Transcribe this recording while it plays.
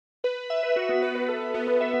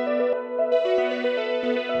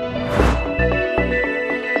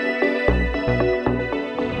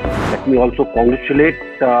me also congratulate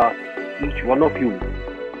each one of you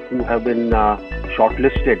who have been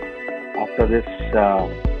shortlisted after this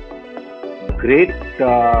great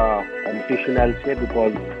competition, I'll say,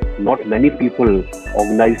 because not many people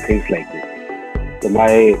organize things like this. So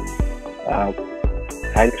my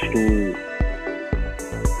thanks to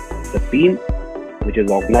the team which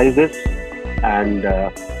has organized this, and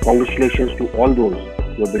congratulations to all those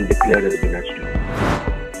who have been declared as winners too.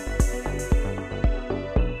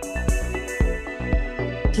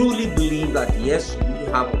 Truly believe that yes, we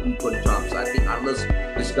have equal terms. I think unless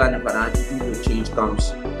this kind of an attitude change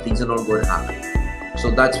comes, things are not going to happen.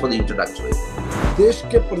 So that's for the introductory. देश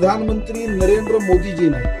के प्रधानमंत्री नरेंद्र मोदी जी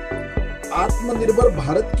ने आत्मनिर्भर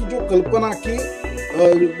भारत की जो कल्पना की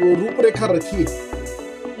रूपरेखा रखी,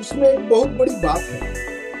 उसमें एक बहुत बड़ी बात है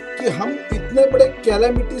कि हम इतने बड़े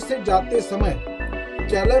कैलेमिटी से जाते समय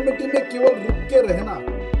कैलेमिटी में केवल रुक के रहना,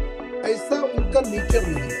 ऐसा उनका नेचर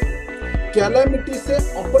नहीं है। कैलेमिटी से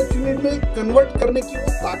अपॉर्चुनिटी में कन्वर्ट करने की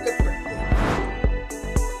वो ताकत रखते हैं।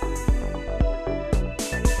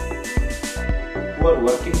 Who are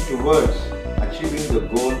working towards achieving the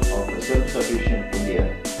goal of a self-sufficient India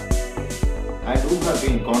and who have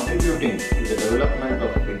been contributing to the development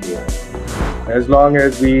of India. As long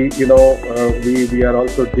as we are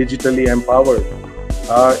also digitally empowered,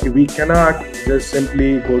 we cannot just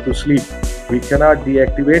simply go to sleep. We cannot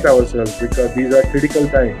deactivate ourselves because these are critical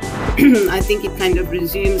times. I think it kind of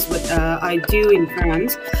resumes what I do in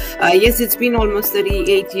France. Yes, it's been almost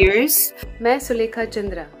 38 years. मैं सुलेखा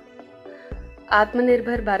चंद्रा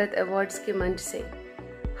आत्मनिर्भर Bharat awards के मंच से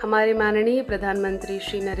हमारे माननीय प्रधानमंत्री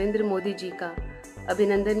श्री नरेंद्र मोदी जी का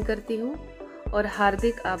अभिनंदन करती हूँ और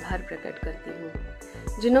हार्दिक आभार प्रकट करती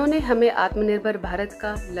हूँ, जिन्होंने हमें आत्मनिर्भर भारत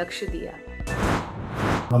का लक्ष्य दिया।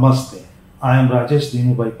 Namaste. I am Rajesh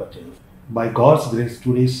Dinubhai Patel. By God's grace,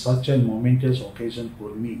 today is such a momentous occasion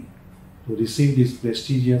for me to receive this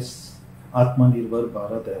prestigious Atmanirbhar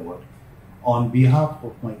Bharat Award on behalf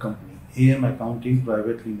of my company, AM Accounting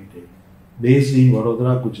Private Limited, based in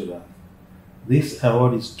Vadodara, Gujarat. This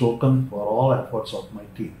award is token for all efforts of my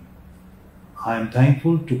team. I am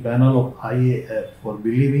thankful to panel of IAF for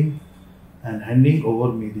believing and handing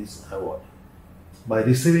over me this award. By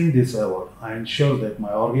receiving this award, I ensure that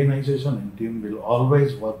my organization and team will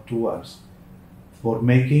always work towards for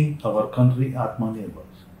making our country Atmanirbhar.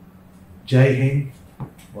 Jai Hind,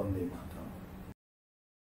 Vande Mataram.